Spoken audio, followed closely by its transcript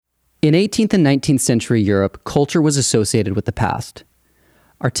In 18th and 19th century Europe, culture was associated with the past.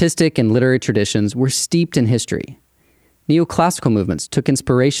 Artistic and literary traditions were steeped in history. Neoclassical movements took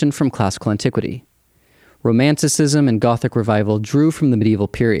inspiration from classical antiquity. Romanticism and Gothic revival drew from the medieval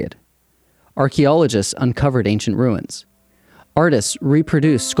period. Archaeologists uncovered ancient ruins. Artists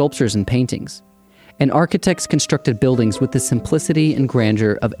reproduced sculptures and paintings. And architects constructed buildings with the simplicity and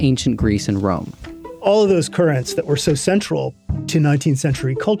grandeur of ancient Greece and Rome. All of those currents that were so central to 19th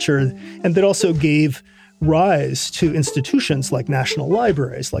century culture and that also gave rise to institutions like national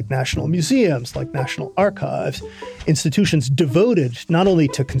libraries, like national museums, like national archives, institutions devoted not only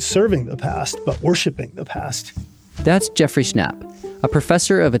to conserving the past, but worshiping the past. That's Jeffrey Schnapp, a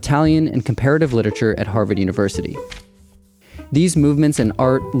professor of Italian and comparative literature at Harvard University. These movements in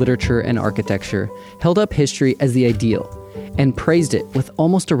art, literature, and architecture held up history as the ideal and praised it with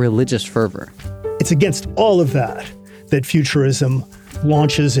almost a religious fervor. It's against all of that futurism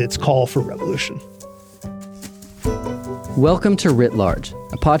launches its call for revolution. Welcome to Writ Large,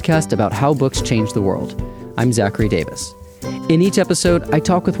 a podcast about how books change the world. I'm Zachary Davis. In each episode, I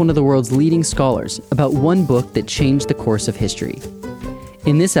talk with one of the world's leading scholars about one book that changed the course of history.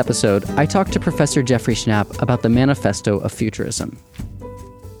 In this episode, I talk to Professor Jeffrey Schnapp about the Manifesto of Futurism.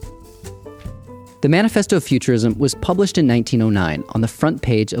 The Manifesto of Futurism was published in 1909 on the front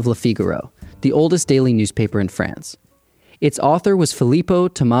page of Le Figaro, the oldest daily newspaper in France. Its author was Filippo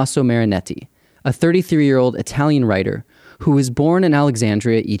Tommaso Marinetti, a 33-year-old Italian writer who was born in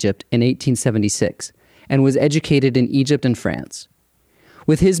Alexandria, Egypt in 1876 and was educated in Egypt and France.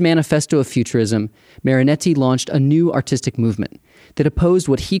 With his Manifesto of Futurism, Marinetti launched a new artistic movement that opposed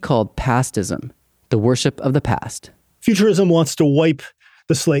what he called pastism, the worship of the past. Futurism wants to wipe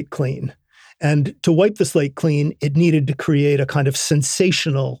the slate clean. And to wipe the slate clean, it needed to create a kind of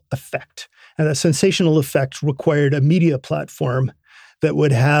sensational effect. And that sensational effect required a media platform that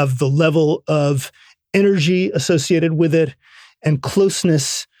would have the level of energy associated with it and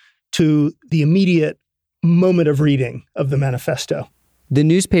closeness to the immediate moment of reading of the manifesto. The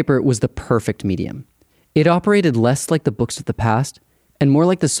newspaper was the perfect medium. It operated less like the books of the past and more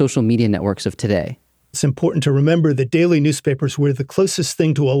like the social media networks of today. It's important to remember that daily newspapers were the closest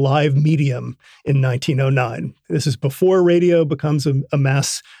thing to a live medium in 1909. This is before radio becomes a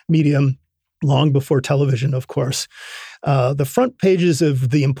mass medium, long before television, of course. The front pages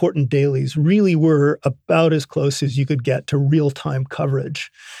of the important dailies really were about as close as you could get to real-time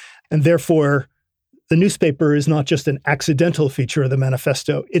coverage. And therefore, the newspaper is not just an accidental feature of the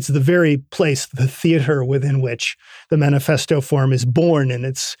manifesto. It's the very place, the theater within which the manifesto form is born in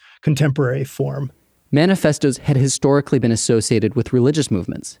its contemporary form. Manifestos had historically been associated with religious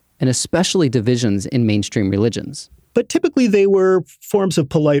movements, and especially divisions in mainstream religions. But typically they were forms of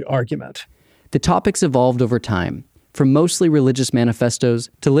polite argument. The topics evolved over time, from mostly religious manifestos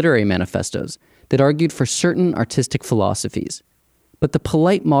to literary manifestos that argued for certain artistic philosophies. But the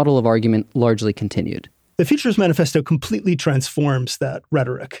polite model of argument largely continued. The Futurist Manifesto completely transforms that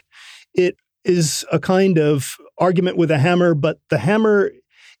rhetoric. It is a kind of argument with a hammer, but the hammer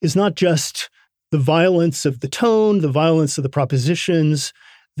is not just the violence of the tone, the violence of the propositions,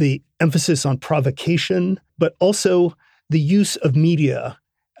 the emphasis on provocation, but also the use of media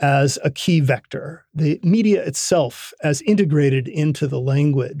as a key vector, the media itself as integrated into the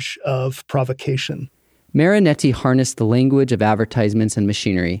language of provocation. Marinetti harnessed the language of advertisements and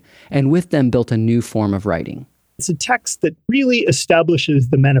machinery, and with them built a new form of writing. It's a text that really establishes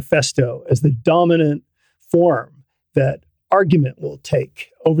the manifesto as the dominant form that argument will take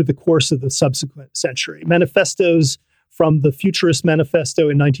over the course of the subsequent century. Manifestos from the Futurist Manifesto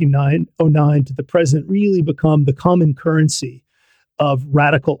in 1909 to the present really become the common currency of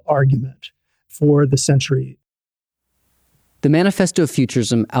radical argument for the century. The Manifesto of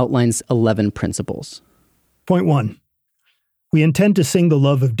Futurism outlines 11 principles. Point 1. We intend to sing the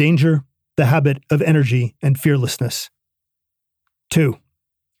love of danger, the habit of energy and fearlessness. 2.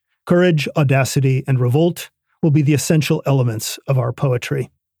 Courage, audacity, and revolt will be the essential elements of our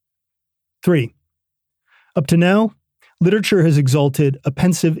poetry. 3. Up to now, literature has exalted a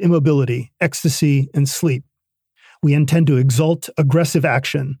pensive immobility, ecstasy, and sleep. We intend to exalt aggressive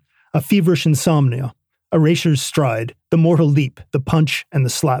action, a feverish insomnia, a racer's stride, the mortal leap, the punch, and the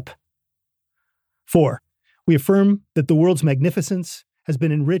slap. 4. We affirm that the world's magnificence has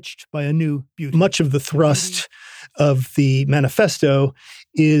been enriched by a new beauty. Much of the thrust of the manifesto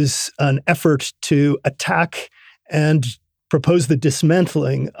is an effort to attack and propose the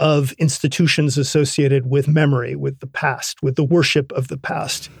dismantling of institutions associated with memory, with the past, with the worship of the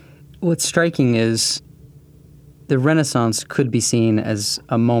past. What's striking is the Renaissance could be seen as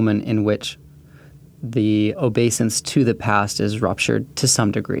a moment in which the obeisance to the past is ruptured to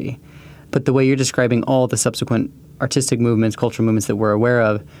some degree. But the way you're describing all the subsequent artistic movements, cultural movements that we're aware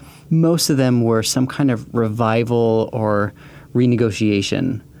of, most of them were some kind of revival or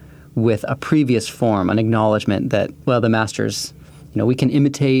renegotiation with a previous form, an acknowledgement that, well, the masters, we can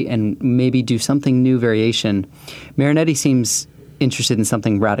imitate and maybe do something new variation. Marinetti seems interested in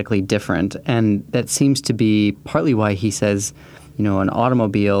something radically different, and that seems to be partly why he says, an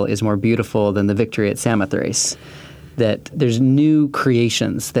automobile is more beautiful than the victory at Samothrace, that there's new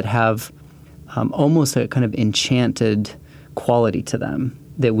creations that have almost a kind of enchanted quality to them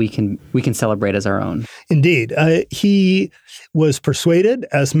that we can celebrate as our own. Indeed. He was persuaded,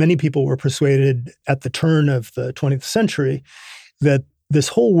 as many people were persuaded at the turn of the 20th century, that this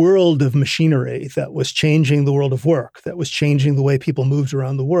whole world of machinery that was changing the world of work, that was changing the way people moved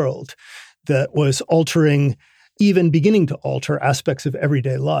around the world, that was altering, even beginning to alter aspects of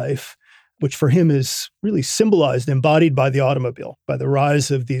everyday life, which for him is really symbolized, embodied by the automobile, by the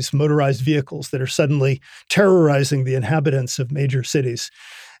rise of these motorized vehicles that are suddenly terrorizing the inhabitants of major cities.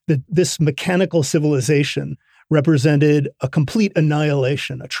 That this mechanical civilization represented a complete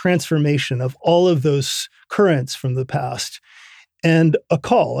annihilation, a transformation of all of those currents from the past, and a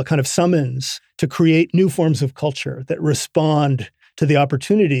call, a kind of summons to create new forms of culture that respond to the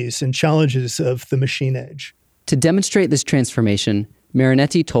opportunities and challenges of the machine age. To demonstrate this transformation,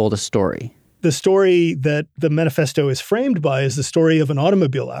 Marinetti told a story. The story that the manifesto is framed by is the story of an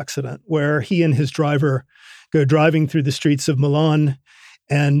automobile accident where he and his driver go driving through the streets of Milan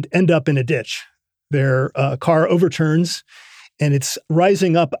and end up in a ditch. Their car overturns, and it's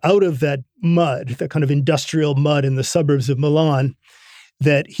rising up out of that mud, that kind of industrial mud in the suburbs of Milan,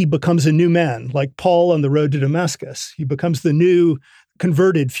 that he becomes a new man, like Paul on the road to Damascus. He becomes the new,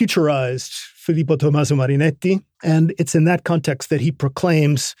 converted, futurized Filippo Tommaso Marinetti. And it's in that context that he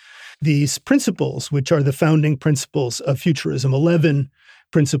proclaims these principles, which are the founding principles of futurism, 11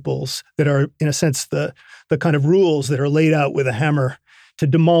 principles that are, in a sense, the kind of rules that are laid out with a hammer to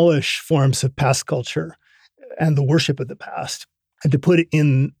demolish forms of past culture and the worship of the past, and to put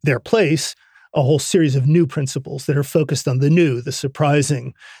in their place a whole series of new principles that are focused on the new, the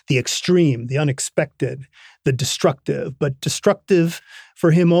surprising, the extreme, the unexpected, the destructive. But destructive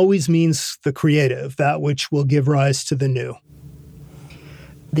for him always means the creative, that which will give rise to the new.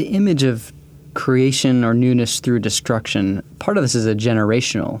 The image of creation or newness through destruction, part of this is a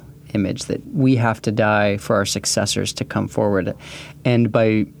generational image that we have to die for our successors to come forward. And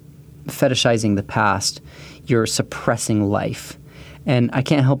by fetishizing the past, you're suppressing life. And I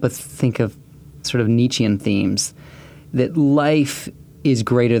can't help but think of sort of Nietzschean themes, that life is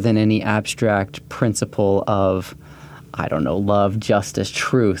greater than any abstract principle of, love, justice,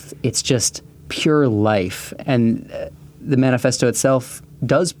 truth. It's just pure life. And the manifesto itself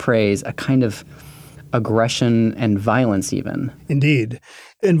does praise a kind of aggression and violence even. Indeed.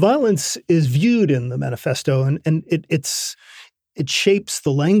 And violence is viewed in the manifesto, and it shapes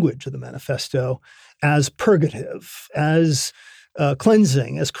the language of the manifesto as purgative, as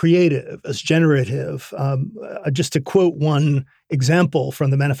cleansing, as creative, as generative. Just to quote one example from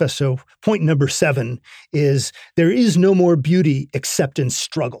the manifesto, point number 7 is, there is no more beauty except in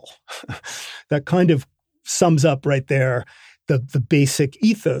struggle. That kind of sums up right there the basic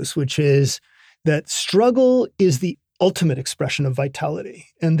ethos, which is that struggle is the ultimate expression of vitality.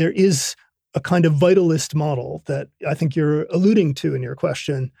 And there is a kind of vitalist model that I think you're alluding to in your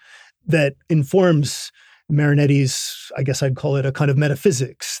question that informs Marinetti's, I guess I'd call it a kind of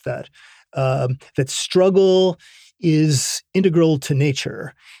metaphysics, that struggle is integral to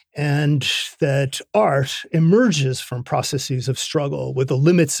nature, and that art emerges from processes of struggle with the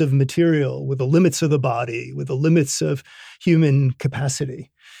limits of material, with the limits of the body, with the limits of human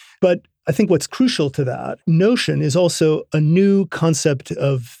capacity. But I think what's crucial to that notion is also a new concept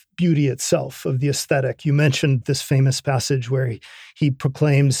of beauty itself, of the aesthetic. You mentioned this famous passage where he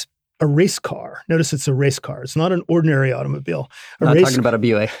proclaims a race car. Notice it's a race car. It's not an ordinary automobile. Not talking about a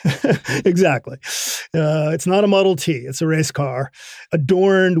Buick. Exactly. It's not a Model T. It's a race car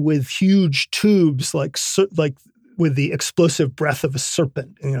adorned with huge tubes like with the explosive breath of a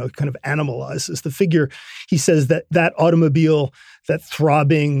serpent, kind of animalizes the figure. He says that automobile, that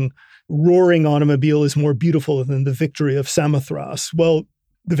throbbing, roaring automobile is more beautiful than the victory of Samothrace. Well,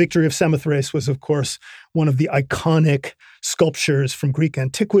 the victory of Samothrace was, of course, one of the iconic sculptures from Greek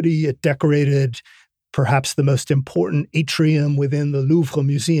antiquity. It decorated perhaps the most important atrium within the Louvre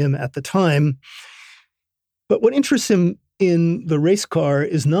Museum at the time. But what interests him in the race car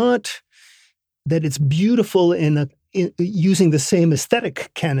is not that it's beautiful in using the same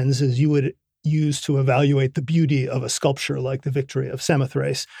aesthetic canons as you would use to evaluate the beauty of a sculpture like the victory of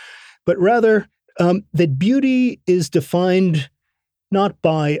Samothrace, but rather that beauty is defined not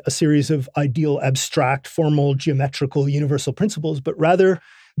by a series of ideal, abstract, formal, geometrical, universal principles, but rather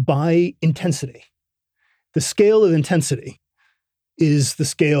by intensity. The scale of intensity is the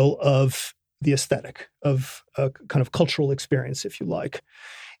scale of the aesthetic, of a kind of cultural experience, if you like.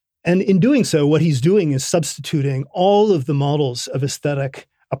 And in doing so, what he's doing is substituting all of the models of aesthetic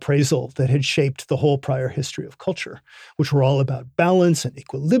appraisal that had shaped the whole prior history of culture, which were all about balance and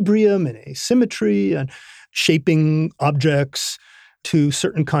equilibrium and asymmetry and shaping objects to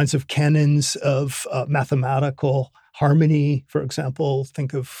certain kinds of canons of mathematical harmony. For example,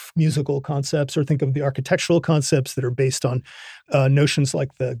 think of musical concepts or think of the architectural concepts that are based on notions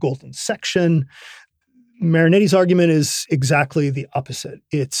like the golden section. Marinetti's argument is exactly the opposite.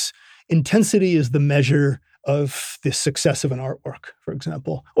 Its intensity is the measure of the success of an artwork, for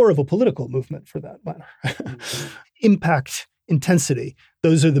example, or of a political movement, for that matter. Impact, intensity,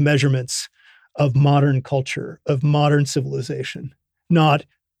 those are the measurements of modern culture, of modern civilization, not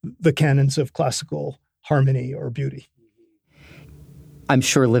the canons of classical harmony or beauty. I'm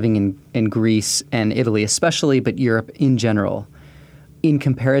sure living in Greece and Italy especially, but Europe in general, in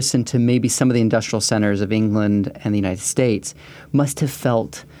comparison to maybe some of the industrial centers of England and the United States, must have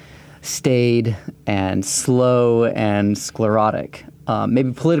felt staid and slow and sclerotic,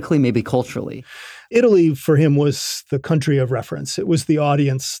 maybe politically, maybe culturally. Italy, for him, was the country of reference. It was the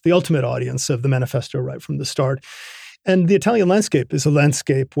audience, the ultimate audience of the Manifesto right from the start. And the Italian landscape is a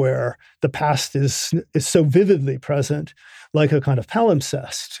landscape where the past is so vividly present, like a kind of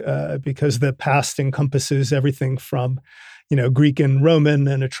palimpsest, because the past encompasses everything from Greek and Roman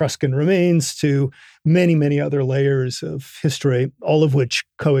and Etruscan remains to many, many other layers of history, all of which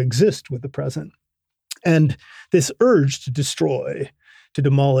coexist with the present. And this urge to destroy, to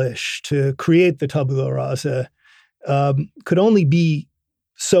demolish, to create the tabula rasa could only be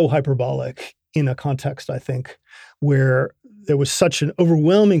so hyperbolic in a context, I think, where there was such an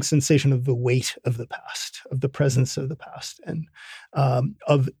overwhelming sensation of the weight of the past, of the presence of the past, and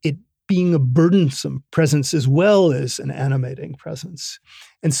of it being a burdensome presence as well as an animating presence.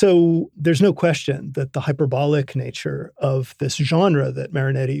 And so there's no question that the hyperbolic nature of this genre that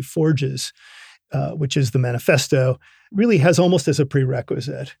Marinetti forges, which is the Manifesto, really has almost as a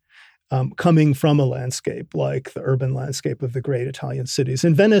prerequisite coming from a landscape like the urban landscape of the great Italian cities.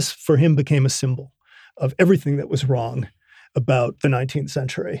 And Venice, for him, became a symbol of everything that was wrong about the 19th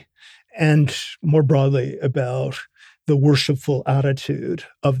century and more broadly about the worshipful attitude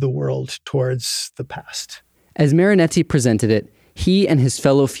of the world towards the past. As Marinetti presented it, he and his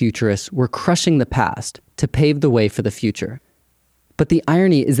fellow futurists were crushing the past to pave the way for the future. But the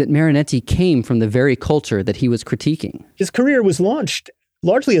irony is that Marinetti came from the very culture that he was critiquing. His career was launched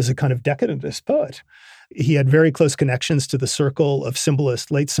largely as a kind of decadentist poet. He had very close connections to the circle of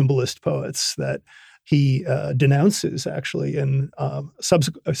late symbolist poets that he denounces, actually, in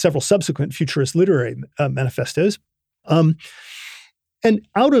several subsequent futurist literary manifestos. And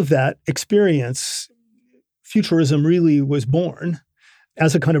out of that experience, futurism really was born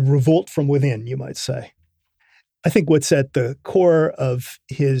as a kind of revolt from within, you might say. I think what's at the core of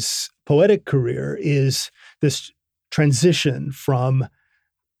his poetic career is this transition from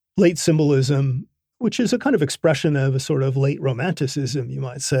late symbolism, which is a kind of expression of a sort of late romanticism, you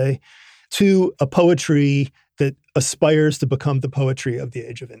might say, to a poetry that aspires to become the poetry of the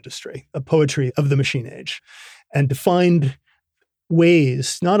age of industry, a poetry of the machine age, and to find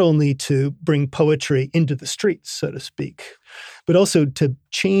ways not only to bring poetry into the streets, so to speak, but also to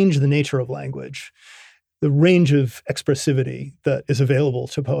change the nature of language, the range of expressivity that is available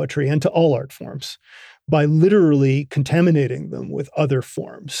to poetry and to all art forms, by literally contaminating them with other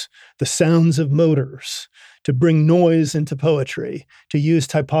forms, the sounds of motors, to bring noise into poetry, to use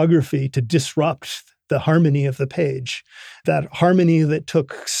typography to disrupt the harmony of the page, that harmony that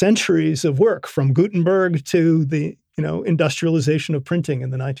took centuries of work from Gutenberg to the industrialization of printing in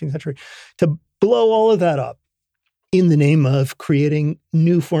the 19th century, to blow all of that up in the name of creating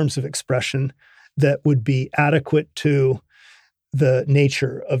new forms of expression that would be adequate to the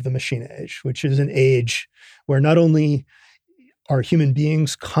nature of the machine age, which is an age where not only are human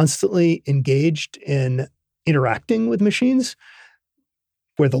beings constantly engaged in interacting with machines,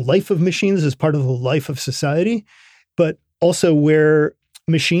 where the life of machines is part of the life of society, but also where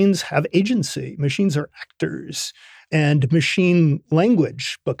machines have agency. Machines are actors, and machine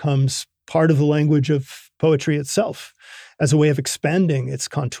language becomes part of the language of poetry itself as a way of expanding its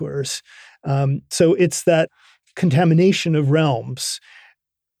contours. So it's that contamination of realms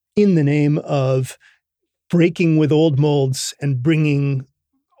in the name of breaking with old molds and bringing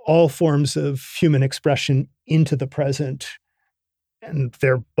all forms of human expression into the present and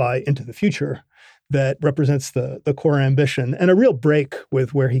thereby into the future that represents the core ambition and a real break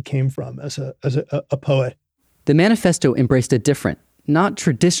with where he came from as a poet. The manifesto embraced a different, not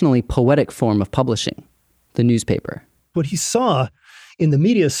traditionally poetic form of publishing, the newspaper. What he saw in the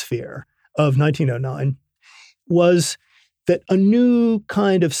media sphere of 1909 was that a new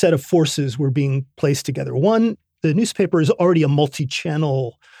kind of set of forces were being placed together. One, the newspaper is already a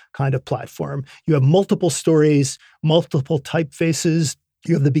multi-channel kind of platform. You have multiple stories, multiple typefaces.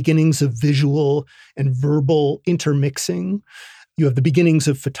 You have the beginnings of visual and verbal intermixing. You have the beginnings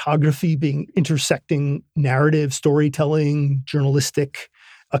of photography being intersecting narrative, storytelling, journalistic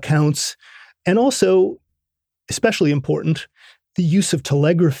accounts, and also, especially important, the use of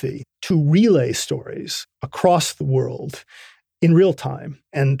telegraphy to relay stories across the world in real time,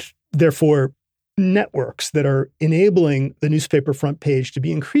 and therefore networks that are enabling the newspaper front page to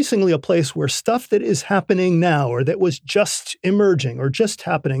be increasingly a place where stuff that is happening now or that was just emerging or just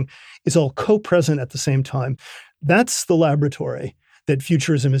happening is all co-present at the same time. That's the laboratory that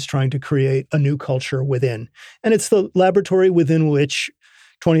Futurism is trying to create a new culture within. And it's the laboratory within which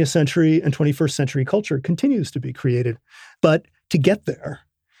 20th century and 21st century culture continues to be created. But to get there,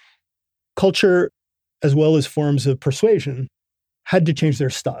 culture, as well as forms of persuasion, had to change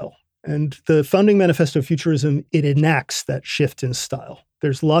their style. And the founding Manifesto of Futurism, it enacts that shift in style.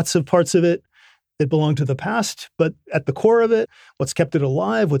 There's lots of parts of it that belong to the past, but at the core of it, what's kept it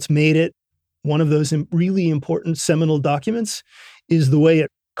alive, what's made it one of those really important seminal documents is the way it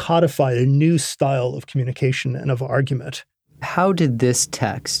codified a new style of communication and of argument. How did this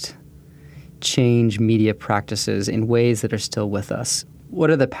text change media practices in ways that are still with us? What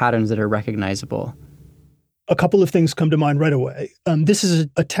are the patterns that are recognizable? A couple of things come to mind right away. This is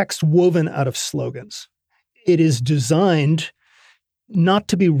a text woven out of slogans. It is designed not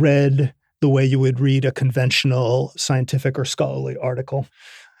to be read the way you would read a conventional scientific or scholarly article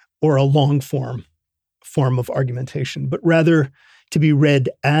or a long form of argumentation, but rather to be read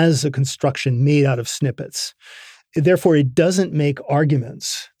as a construction made out of snippets. Therefore, it doesn't make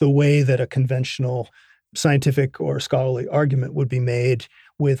arguments the way that a conventional scientific or scholarly argument would be made,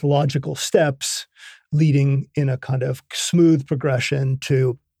 with logical steps leading in a kind of smooth progression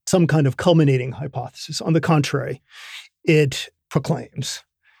to some kind of culminating hypothesis. On the contrary, it proclaims.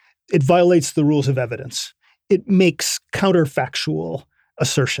 It violates the rules of evidence. It makes counterfactual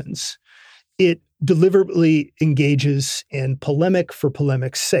assertions. It deliberately engages in polemic for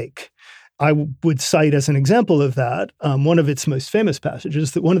polemic's sake. I would cite as an example of that one of its most famous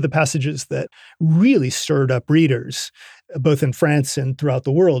passages, one of the passages that really stirred up readers, both in France and throughout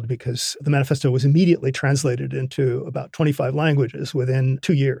the world, because the manifesto was immediately translated into about 25 languages within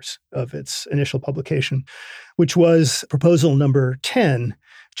 2 years of its initial publication, which was proposal number 10,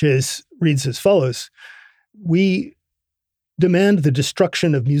 which reads as follows: "We demand the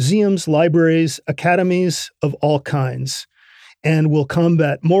destruction of museums, libraries, academies of all kinds, and will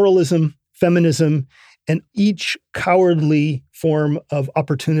combat moralism, feminism, and each cowardly form of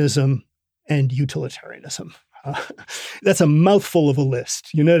opportunism and utilitarianism." That's a mouthful of a list.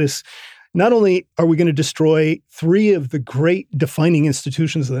 You notice, not only are we going to destroy 3 of the great defining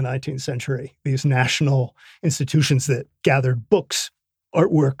institutions of the 19th century, these national institutions that gathered books,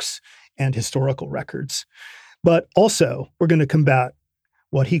 artworks, and historical records, but also we're going to combat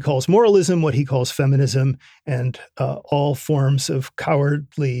what he calls moralism, what he calls feminism, and all forms of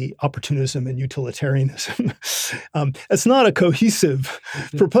cowardly opportunism and utilitarianism. It's not a cohesive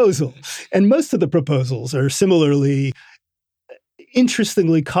proposal. And most of the proposals are similarly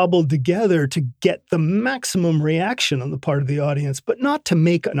interestingly cobbled together to get the maximum reaction on the part of the audience, but not to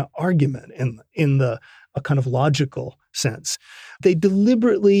make an argument in a kind of logical sense. They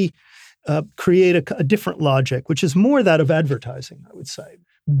deliberately create a different logic, which is more that of advertising, I would say.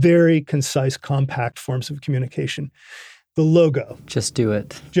 Very concise, compact forms of communication. The logo. Just do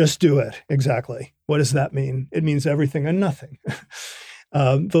it. Just do it. Exactly. What does that mean? It means everything and nothing.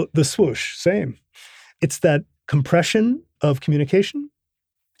 The swoosh, same. It's that compression of communication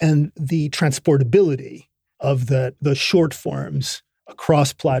and the transportability of the short forms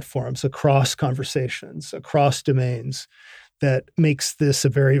across platforms, across conversations, across domains, that makes this a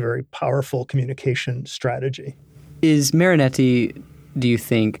very, very powerful communication strategy. Is Marinetti, do you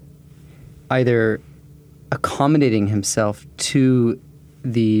think, either accommodating himself to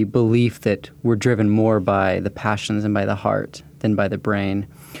the belief that we're driven more by the passions and by the heart than by the brain?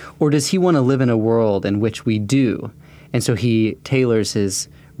 Or does he want to live in a world in which we do? And so he tailors his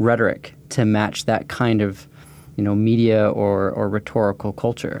rhetoric to match that kind of, media or rhetorical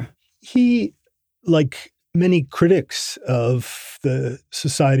culture? He, like many critics of the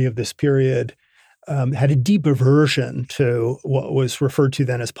society of this period, had a deep aversion to what was referred to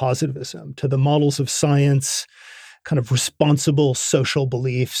then as positivism, to the models of science, kind of responsible social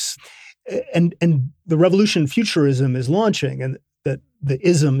beliefs. And the revolution futurism is launching, and that the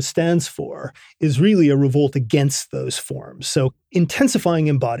ism stands for, is really a revolt against those forms. So intensifying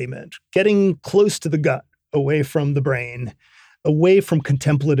embodiment, getting close to the gut, away from the brain, away from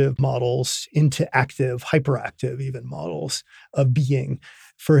contemplative models into active, hyperactive even models of being,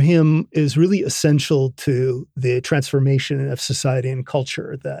 for him is really essential to the transformation of society and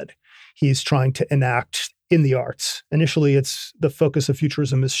culture that he's trying to enact in the arts. Initially, it's the focus of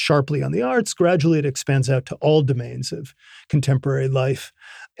futurism is sharply on the arts. Gradually, it expands out to all domains of contemporary life.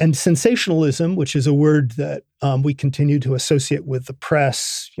 And sensationalism, which is a word that we continue to associate with the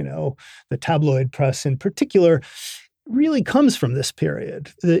press, the tabloid press in particular, really comes from this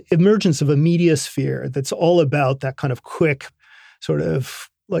period. The emergence of a media sphere that's all about that kind of quick sort of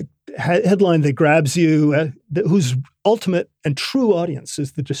like headline that grabs you, whose ultimate and true audience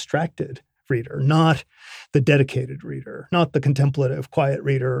is the distracted reader, not the dedicated reader, not the contemplative, quiet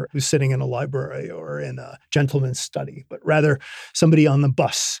reader who's sitting in a library or in a gentleman's study, but rather somebody on the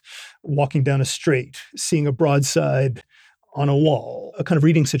bus, walking down a street, seeing a broadside on a wall, a kind of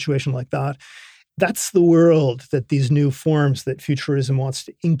reading situation like that. That's the world that these new forms that futurism wants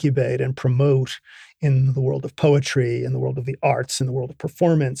to incubate and promote in the world of poetry, in the world of the arts, in the world of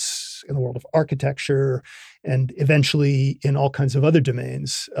performance, in the world of architecture, and eventually in all kinds of other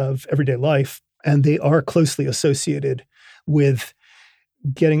domains of everyday life. And they are closely associated with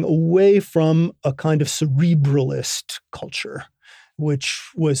getting away from a kind of cerebralist culture, which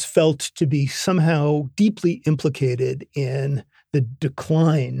was felt to be somehow deeply implicated in the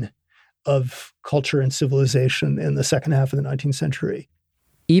decline of culture and civilization in the second half of the 19th century.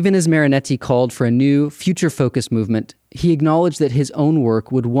 Even as Marinetti called for a new, future-focused movement, he acknowledged that his own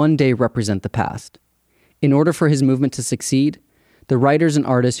work would one day represent the past. In order for his movement to succeed, the writers and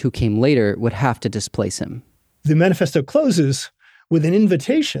artists who came later would have to displace him. The manifesto closes with an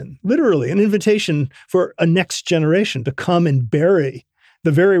invitation, literally an invitation for a next generation to come and bury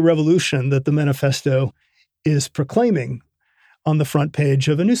the very revolution that the manifesto is proclaiming on the front page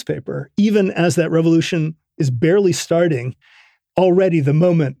of a newspaper. Even as that revolution is barely starting, already the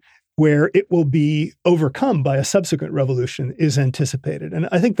moment where it will be overcome by a subsequent revolution is anticipated. And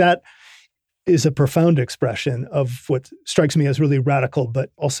I think that is a profound expression of what strikes me as really radical,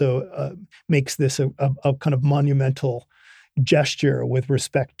 but also makes this a kind of monumental gesture with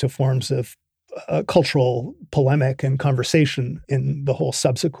respect to forms of cultural polemic and conversation in the whole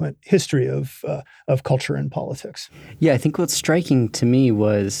subsequent history of culture and politics. Yeah, I think what's striking to me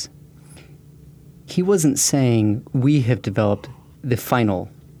was he wasn't saying we have developed the final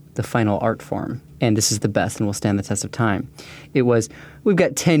art form and this is the best and will stand the test of time. It was, we've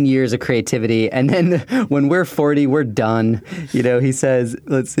got 10 years of creativity, and then when we're 40, we're done. He says,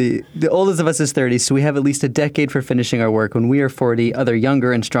 let's see, the oldest of us is 30, so we have at least a decade for finishing our work. When we are 40, other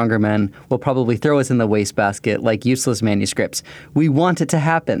younger and stronger men will probably throw us in the wastebasket like useless manuscripts. We want it to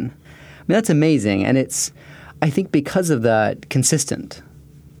happen. I mean, that's amazing, and it's, I think because of that, consistent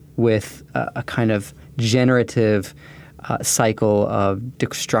with a kind of generative cycle of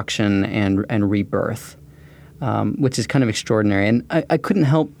destruction and rebirth, which is kind of extraordinary. And I couldn't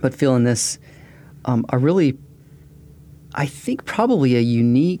help but feel in this a really, I think probably a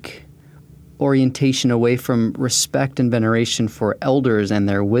unique orientation away from respect and veneration for elders and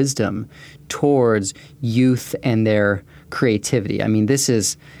their wisdom towards youth and their creativity. I mean, this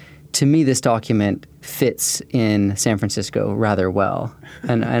is, to me, this document fits in San Francisco rather well.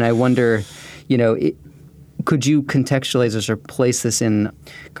 And I wonder, could you contextualize this or place this in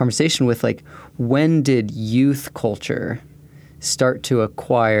conversation with, like, when did youth culture start to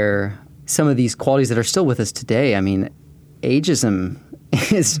acquire some of these qualities that are still with us today? I mean, ageism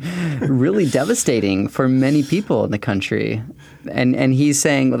is really devastating for many people in the country. And he's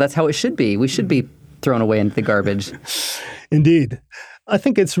saying, well, that's how it should be. We should be thrown away into the garbage. Indeed. I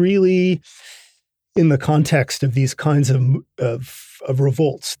think it's really in the context of these kinds of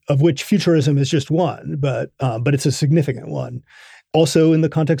revolts, of which futurism is just one, but it's a significant one. Also in the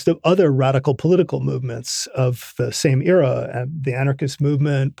context of other radical political movements of the same era, the anarchist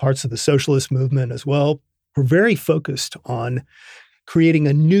movement, parts of the socialist movement as well, were very focused on creating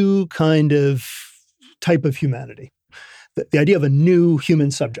a new kind of type of humanity. The idea of a new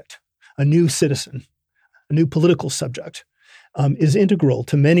human subject, a new citizen, a new political subject, is integral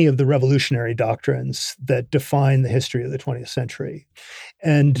to many of the revolutionary doctrines that define the history of the 20th century.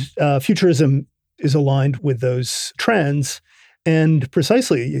 And futurism is aligned with those trends. And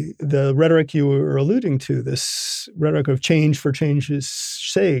precisely the rhetoric you were alluding to, this rhetoric of change for change's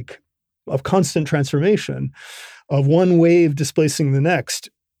sake, of constant transformation, of one wave displacing the next,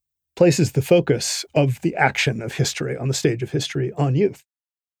 places the focus of the action of history on the stage of history on youth.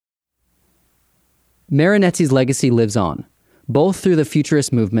 Marinetti's legacy lives on, both through the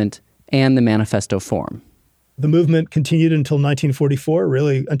futurist movement and the Manifesto form. The movement continued until 1944,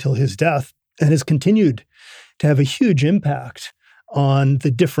 really until his death, and has continued to have a huge impact on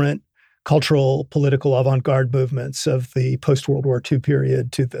the different cultural, political avant-garde movements of the post-World War II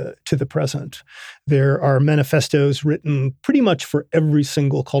period to the present. There are manifestos written pretty much for every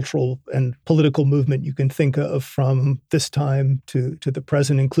single cultural and political movement you can think of from this time to the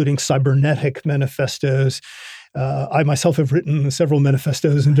present, including cybernetic manifestos. I myself have written several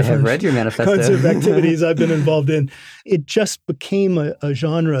manifestos and different read your manifesto. kinds of activities I've been involved in. It just became a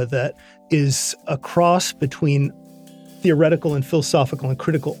genre that is a cross between theoretical and philosophical and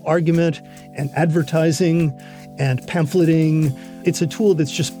critical argument and advertising and pamphleting. It's a tool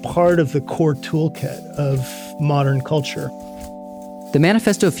that's just part of the core toolkit of modern culture. The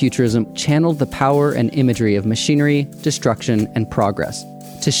Manifesto of Futurism channeled the power and imagery of machinery, destruction, and progress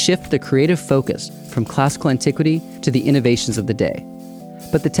to shift the creative focus from classical antiquity to the innovations of the day.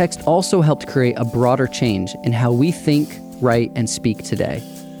 But the text also helped create a broader change in how we think, write, and speak today.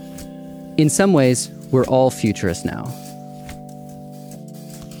 In some ways, we're all futurists now.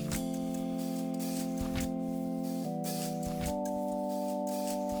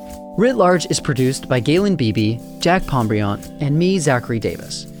 Writ Large is produced by Galen Beebe, Jack Pombriant, and me, Zachary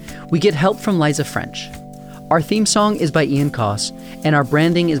Davis. We get help from Liza French. Our theme song is by Ian Koss, and our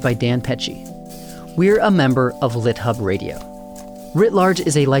branding is by Dan Pecci. We're a member of LitHub Radio. Writ Large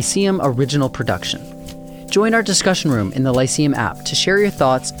is a Lyceum original production. Join our discussion room in the Lyceum app to share your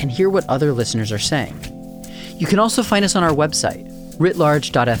thoughts and hear what other listeners are saying. You can also find us on our website,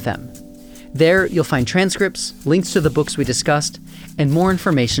 writlarge.fm. There, you'll find transcripts, links to the books we discussed, and more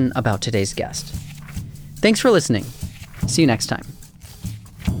information about today's guest. Thanks for listening. See you next time.